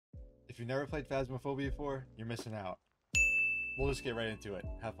If you've never played Phasmophobia before, you're missing out. We'll just get right into it.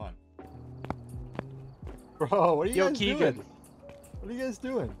 Have fun. Bro, what are you guys doing? What are you guys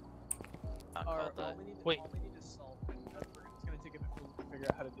doing? Wait. All we need is salt. It's gonna take a bit to figure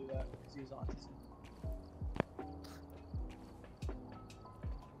out how to do that because he's autistic.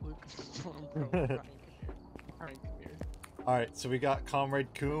 Luke, Brian, come here. Alright, so we got Comrade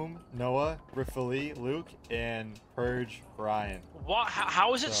Coom, Noah, Rifali, Luke, and Purge Brian. What?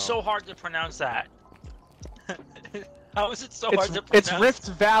 How is it so hard to pronounce that? How is it so hard to pronounce? It's Rift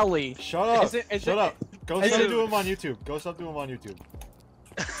Valley. Shut up! Shut up! Go stop it- doing them on YouTube. Go stop doing them on YouTube.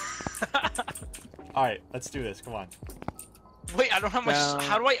 Alright, let's do this. Come on. Wait, I don't have much.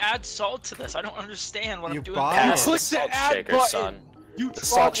 How do I add salt to this? I don't understand what I'm doing. buy it. Click the salt add shaker, button. son. You The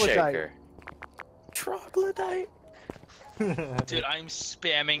salt troglodyte. shaker. Troglodyte. Dude, I'm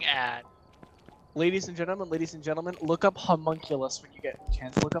spamming add. Ladies and gentlemen, look up homunculus when you get a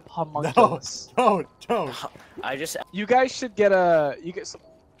chance. Look up homunculus. No, don't. I just You guys should get some.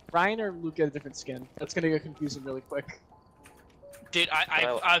 Ryan or Luke get a different skin. That's gonna get confusing really quick. Dude,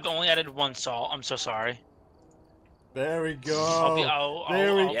 I've only added one salt. I'm so sorry. There we go.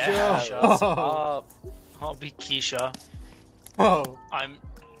 There we yeah, go. shut up. I'll be Keisha. Oh. I'm,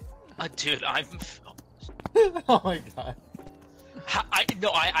 dude. I'm. Oh my god.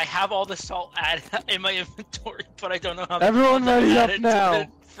 I have all the salt added in my inventory, but I don't know how. Everyone to ready add up it now. To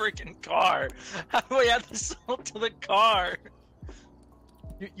the freaking car. How do I add the salt to the car?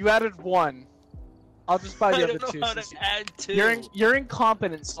 You added one. I'll just buy the I other don't two. know how to since add two. You're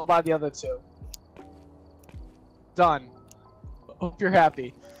incompetent, so I'll buy the other two. Done. Hope you're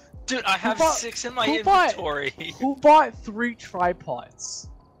happy. Dude, I have 6 in my who bought- inventory. Who bought 3 tripods?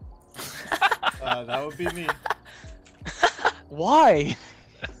 That would be me. Why?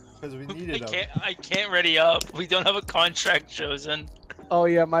 Because we needed them. I can't ready up. We don't have a contract chosen. Oh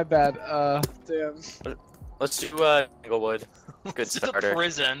yeah, my bad. Damn. Let's do Englewood. Good This is a starter.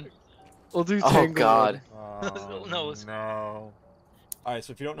 prison. We'll do Oh Tanglewood. god. Oh, No. no. Alright,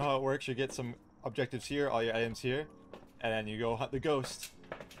 so if you don't know how it works, you get some objectives here, all your items here, and then you go hunt the ghost.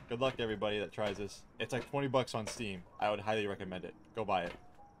 Good luck to everybody that tries this. It's like 20 bucks on Steam. I would highly recommend it. Go buy it.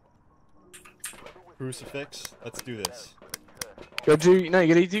 Crucifix. Let's do this. You gotta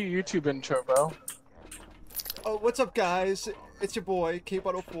do your YouTube intro, bro. Oh, what's up, guys? It's your boy,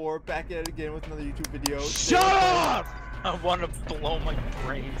 K-Bottle4, back at it again with another YouTube video. Shut up! I want to blow my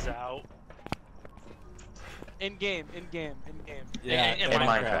brains out. In game. Yeah, in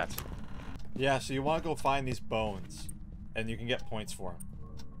Minecraft. Yeah, so you want to go find these bones, and you can get points for them.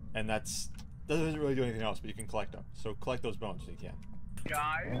 And that doesn't really do anything else, but you can collect them. So collect those bones if you can.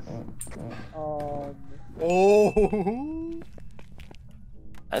 Guys. Oh!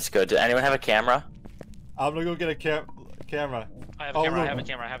 That's good. Does anyone have a camera? I'm gonna go get a camera. I have a camera. Luke. I have a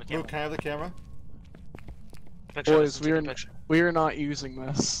camera. Luke, can I have the camera? Picture, Boys, take a picture. we are not using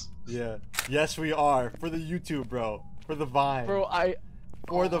this. Yeah. Yes, we are. For the YouTube, bro. For the Vine. Bro,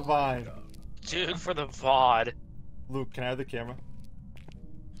 For the Vine. Dude, for the VOD. Luke, can I have the camera?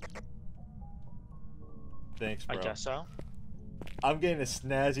 Thanks, bro. I guess so. I'm getting a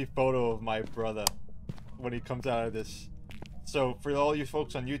snazzy photo of my brother when he comes out of this. So, for all you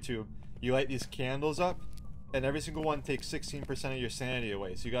folks on YouTube, you light these candles up, and every single one takes 16% of your sanity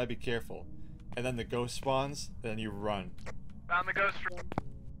away, so you gotta be careful. And then the ghost spawns, and then you run. Found the ghost.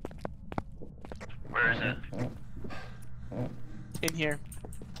 Where is it? in here.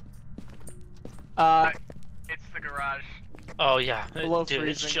 It's the garage. Oh yeah, Below dude, freezing.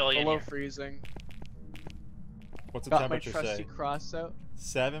 it's chilly in Below here. freezing. What's the Got my temperature trusty say? cross out.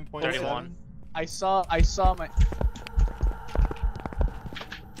 7.7? 31. I saw my.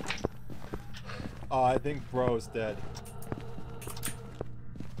 Oh, I think bro's dead.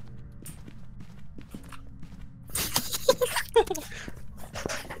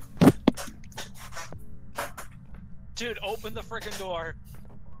 Dude, open the freaking door.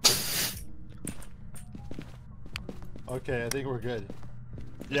 Okay, I think we're good.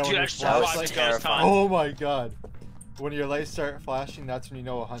 Yeah, Dude, when I your saw flash- the ghost terrifying. hunt. Oh my god. When your lights start flashing, that's when you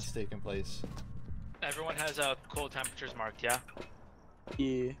know a hunt's taking place. Everyone has cold temperatures marked, yeah?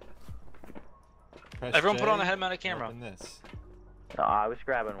 Yeah. Press Everyone put J, on a head-mounted camera. open this. Oh, I was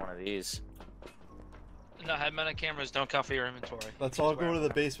grabbing one of these. No, head-mounted cameras don't count for your inventory. Let's all go to the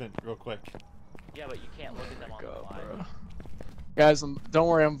basement real quick. Yeah, but you can't look at them on the Go, line. bro. Guys, don't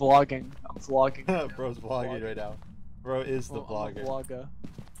worry, I'm vlogging. I'm vlogging. Bro's vlogging right now. Bro is the I'm a vlogger. vlogger.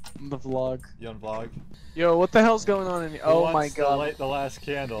 I'm the vlog. You on vlog? Yo, what the hell's going on in here? Who Oh my wants to god. light the last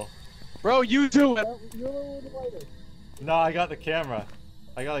candle. Bro, you do it! No, I got the camera.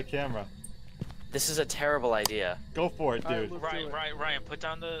 I got a camera. This is a terrible idea. Go for it, Alright, dude. Luke. do it. Ryan, put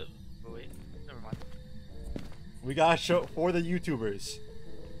down the Oh, wait, never mind. We gotta show for the YouTubers.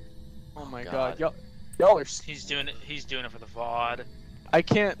 Oh my God. god, y'all are. He's doing it. He's doing it for the VOD. I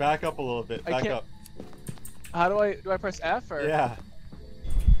can't. Back up a little bit. I Back can't- up. How do I press F or? Yeah.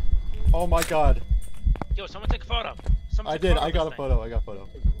 Oh my god. Yo, someone take a photo. Someone I take did. a I got a photo. photo. I got a photo.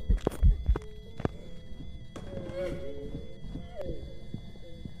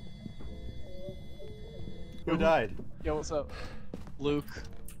 Who died? Yo, what's up? Luke.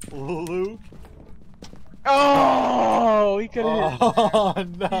 Luke? Oh, he could have Oh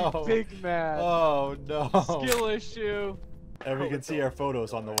hit. no. Big man. Oh no. Skill issue. And we can see our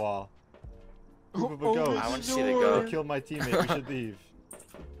photos on the wall. Proof of a Oh, ghost. I want to see the Lord. I goat. killed my teammate. We should leave.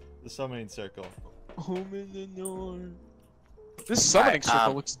 The summoning circle. Home in the north. This summoning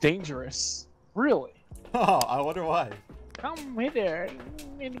circle looks dangerous. Really? Oh, I wonder why. Come with her,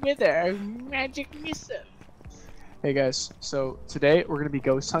 magic missile. Hey guys, so today we're gonna be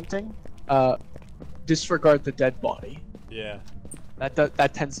ghost hunting. Disregard the dead body. Yeah.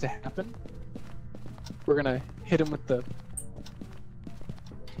 That tends to happen. We're gonna hit him with the.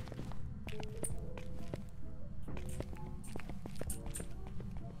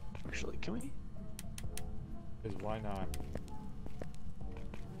 Actually, can we? Because why not?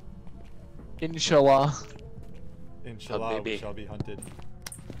 Inshallah. Inshallah, we baby. shall be hunted.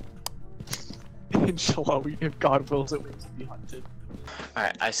 Inshallah, if God wills it, we will be hunted.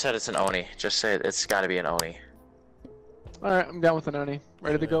 Alright, I said it's an Oni. Just say it. It's gotta be an Oni. Alright, I'm down with an Oni.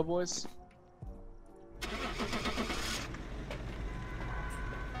 Ready to go, boys?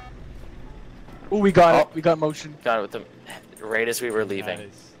 Oh, we got it. We got motion. Got it with the right as we were leaving.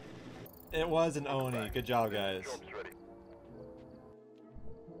 Nice. It was an Oni. Good job, guys.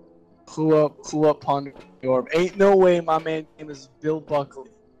 Clue up, ponder the orb. Ain't no way my man name is Bill Buckley.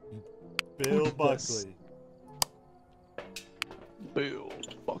 Bill did this? Buckley. Bill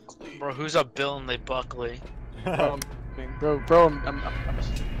Buckley. Bro, who's a Bill and they Buckley? I mean, bro, I'm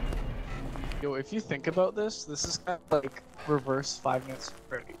Yo, if you think about this, this is kind of like reverse 5 Nights at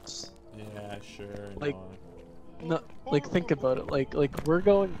Freddy's. Yeah, sure. Like- no. No, like think about it. Like we're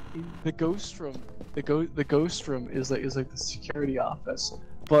going in the ghost room. The ghost room is like the security office.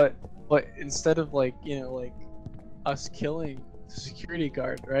 But instead of like us killing the security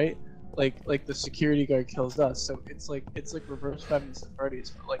guard, right? Like the security guard kills us. So it's like reverse 5 Nights at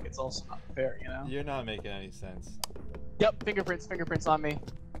Freddy's, but like it's also not fair, you know? You're not making any sense. Yep, fingerprints on me.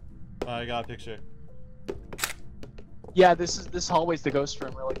 I got a picture. Yeah, this hallway's the ghost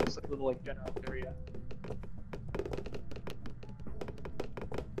room. We're like this little like general area.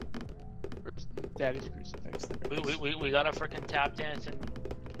 Where's Daddy's crucifix? We got a freaking tap dancing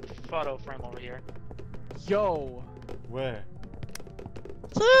photo frame over here. Yo. Where?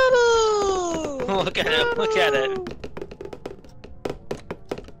 Look at it. Look at it.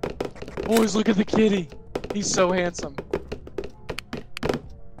 Boys, look at the kitty. He's so handsome.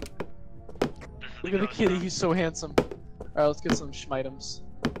 Look at the kitty. He's so handsome. Alright, let's get some schmitums.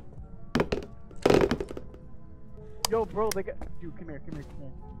 Yo, bro, they got. Dude, come here. You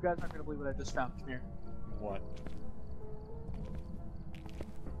guys aren't gonna believe what I just found. Come here. What?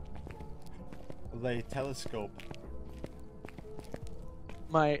 Lay telescope.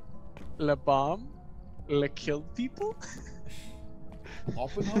 My La Bomb La killed people?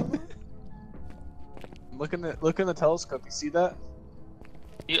 Oppenheimer? Look in the telescope, you see that?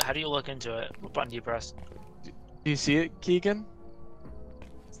 How do you look into it? What button do you press? Do you see it, Keegan?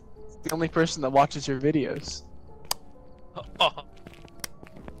 It's the only person that watches your videos. Oh,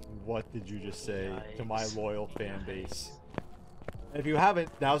 What did you just say to my Yikes. loyal fan base? If you haven't,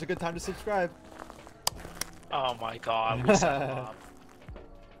 now's a good time to subscribe. oh my God. We set him up.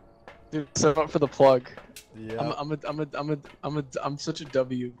 Dude, so up for the plug. Yeah. I'm such a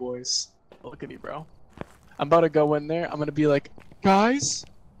W, boys. Look at me, bro. I'm about to go in there. I'm gonna be like, guys,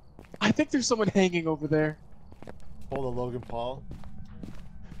 I think there's someone hanging over there. Hold a Logan Paul.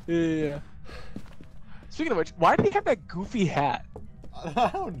 Yeah. Speaking of which, why did he have that goofy hat? I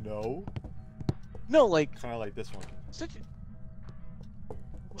don't know. No, like Kind of like this one. such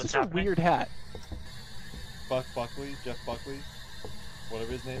What's a happening? weird hat. Buckley, Jeff Buckley,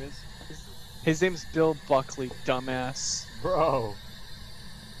 whatever his name is. His name's Bill Buckley, dumbass. Bro.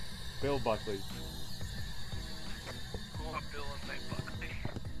 Bill Buckley. Pull up Bill and say Buckley.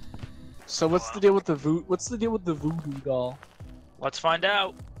 So what's the deal with the voodoo doll? Let's find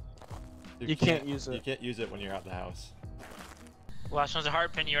out. You can't use it. You can't use it when you're out the house. Last one's a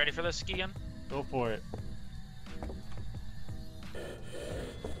hard pin. You ready for this, Keegan? Go for it.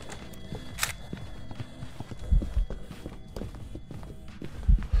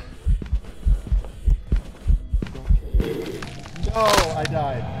 No, I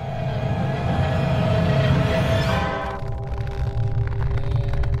died.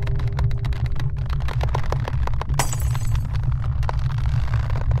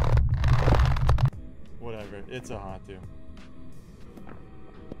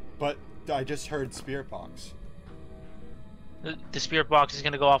 But I just heard spirit box. The spirit box is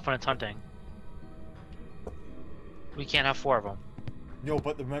gonna go off when it's hunting. We can't have 4 of them. No,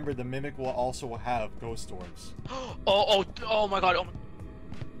 but remember the mimic will also have ghost orbs. Oh my god. Oh.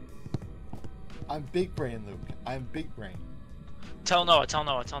 I'm big brain, Luke. I'm big brain. Tell Noah, tell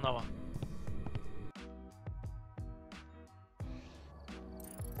Noah, tell Noah.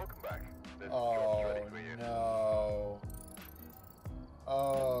 Welcome back. Oh no.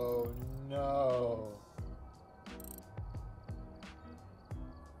 Oh no.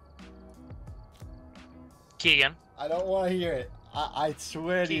 Keegan. I don't want to hear it. I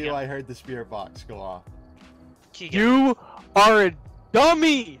swear to you Keegan. I heard the spirit box go off. Keegan. You are a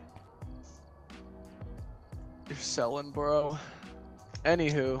dummy! You're selling, bro.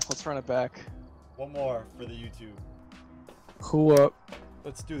 Anywho, let's run it back. One more for the YouTube. Who up?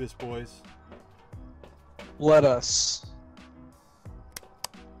 Let's do this, boys. Let us.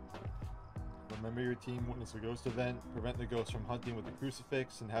 Remember your team witness a ghost event, prevent the ghost from hunting with the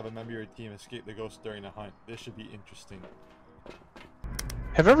crucifix, and have a member of your team escape the ghost during the hunt. This should be interesting.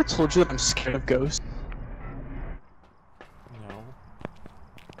 Have I ever told you that I'm scared of ghosts? No.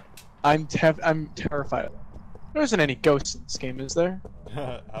 I'm terrified of them. There isn't any ghosts in this game, is there?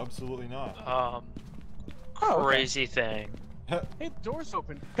 Absolutely not. Oh, okay. Crazy thing. Hey, the door's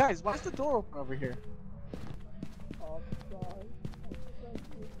open. Guys, why is the door open over here?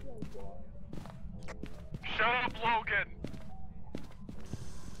 Shut up, Logan!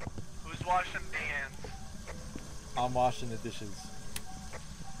 Who's washing the hands? I'm washing the dishes.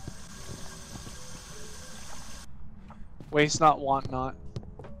 Waste not, want not.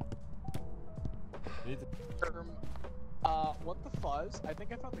 Need to... What the fuzz? I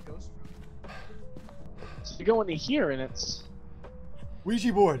think I found the ghost room. So you go into here and it's...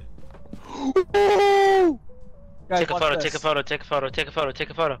 Ouija board! Guys, Take a watch photo, this. take a photo, take a photo, take a photo,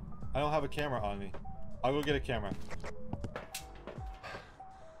 take a photo. I don't have a camera on me. I'll go get a camera.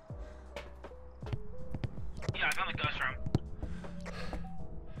 Yeah, I found the ghost room.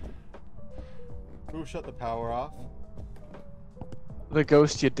 Who shut the power off? The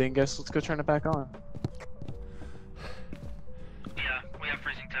ghost, you dingus. Let's go turn it back on. Yeah, we have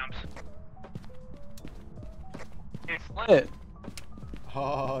freezing temps. It's lit.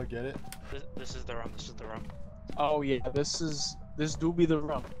 Oh, get it? This is the room, this is the room. Oh yeah, this do be the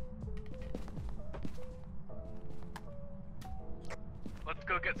room. Let's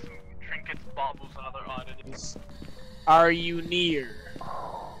go get some trinkets, baubles, and other oddities. Are you near?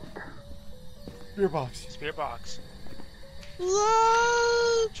 Spirit box. Spirit box.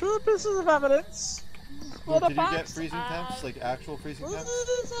 True pieces of evidence. Luke, did you get freezing temps? Like actual freezing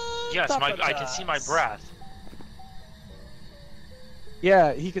temps? Yes, I can see my breath.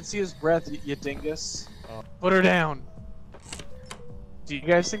 Yeah, he can see his breath, you dingus. Oh. Put her down. Do you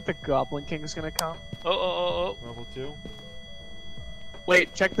guys think the Goblin King's gonna come? Oh. Level 2?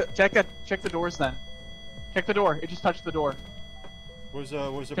 Wait, check the doors then. Check the door. It just touched the door. Where's the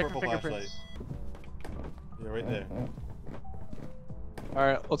Check purple for flashlight? fingerprints. Yeah, right there. All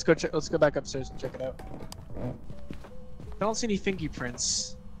right, let's go check. Let's go back upstairs and check it out. I don't see any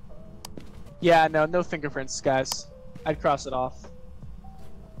fingerprints. Yeah, no fingerprints, guys. I'd cross it off.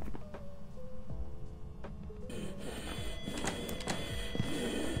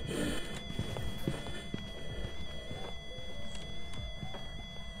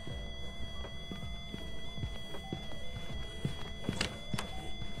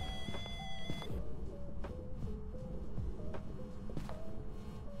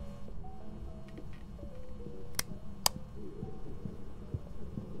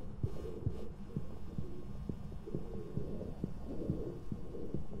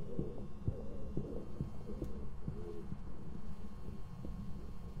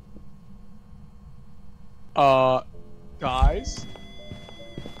 Guys?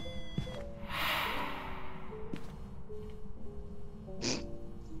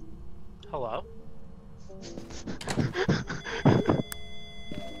 Hello?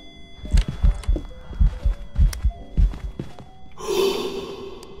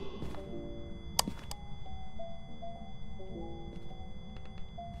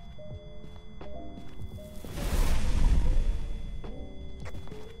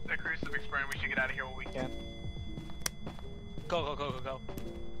 The crucifix burn, we should get out of here while we can. Go.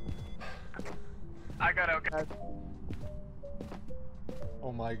 I got okay.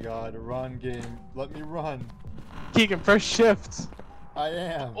 Oh my god, run game. Let me run. Keegan, press shift. I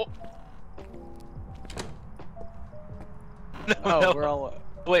am. Oh. Oh, No. we're all.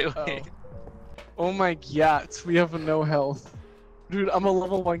 Wait. Oh my gyats, we have no health. Dude, I'm a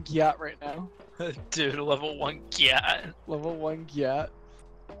level 1 gyat right now. Dude, level 1 cat. Level 1 gyat.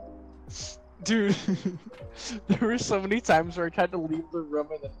 Dude, there were so many times where I tried to leave the room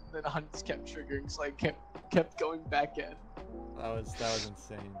and then hunts kept triggering, so I kept going back in. That was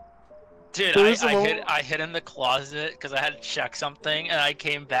insane. Dude, There was a I moment- hid in the closet because I had to check something, and I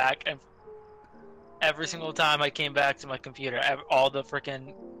came back, and every single time I came back to my computer, all the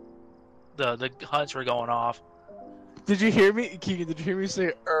freaking the hunts were going off. Did you hear me, Keegan? Did you hear me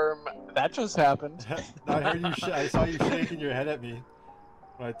say, that just happened? I heard you. I saw you shaking your head at me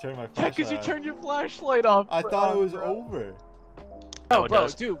when I turned my Yeah, flashlight. because you on. turned your flashlight off. I thought it was bro. over. No, Oh, it bro,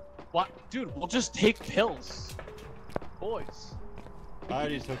 does. dude, what? Dude, we'll just take pills, boys. I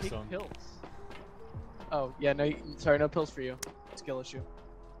already Just took take some. pills. Oh yeah, no, sorry, no pills for you. Skill issue.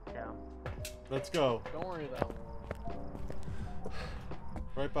 Yeah. Let's go. Don't worry though.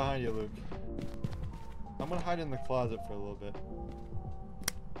 Right behind you, Luke. I'm gonna hide in the closet for a little bit.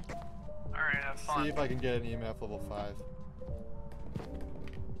 Alright, have fun. See if I can get an EMF level 5.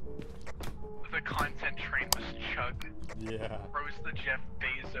 The content train was Chug. Yeah. Rose the Jeff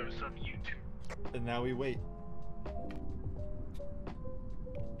Bezos of YouTube. And now we wait.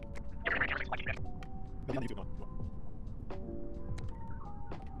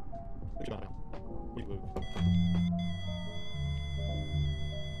 Wait, Luke.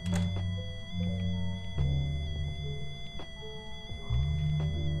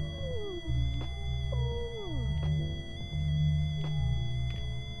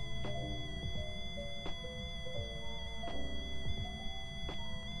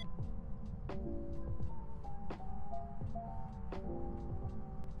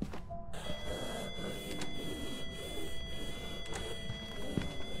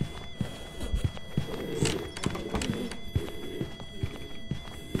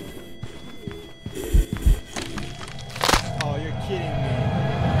 Oh, you're kidding me.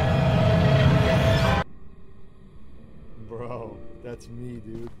 Bro, that's me,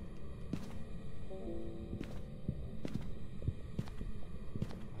 dude.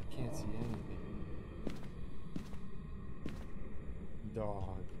 I can't see anything.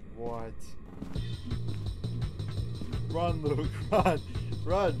 Dog, what? Run, Luke, run!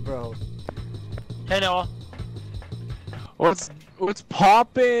 Run, bro! Hey Noah, What's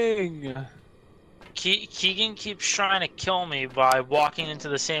popping? Keegan keeps trying to kill me by walking into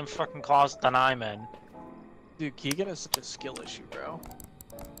the same fucking closet that I'm in. Dude, Keegan has such a skill issue, bro.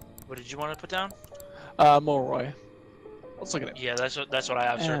 What did you want to put down? Mulroy. Let's look at it. Yeah, that's what I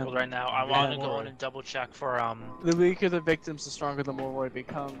have circled right now. I want to go in and double check for The weaker the victims, the stronger the Mulroy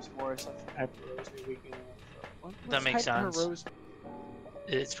becomes. More essential hyperrose may weaken. That makes sense. Hyperrose?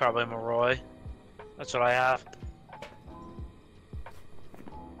 It's probably Maroy. That's what I have.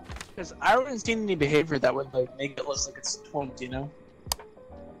 Because I haven't seen any behavior that would like make it look like it's twins, you know?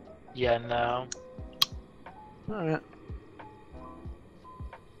 Yeah, no. Alright.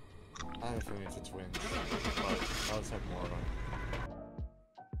 I have a feeling it's a twin, but let's have more of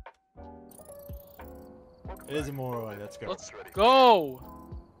it. It is a Moroi, let's go. Let's go!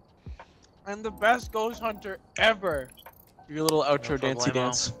 I'm the best ghost hunter ever! Do your little outro No dancey problemo.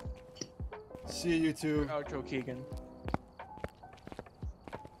 dance. See you, YouTube. Outro, Keegan.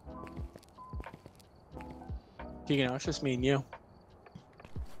 Keegan, now it's just me and you.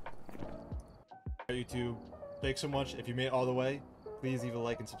 YouTube, thanks so much. If you made it all the way, please leave a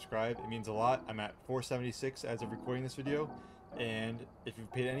like and subscribe. It means a lot. I'm at 476 as of recording this video, and if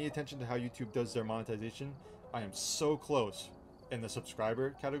you've paid any attention to how YouTube does their monetization, I am so close in the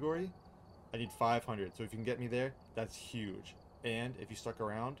subscriber category. I need 500, so if you can get me there, that's huge. And if you stuck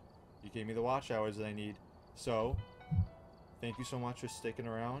around, you gave me the watch hours that I need. So, thank you so much for sticking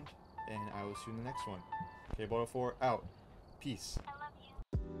around, and I will see you in the next one. Okay, Boba 4 out. Peace.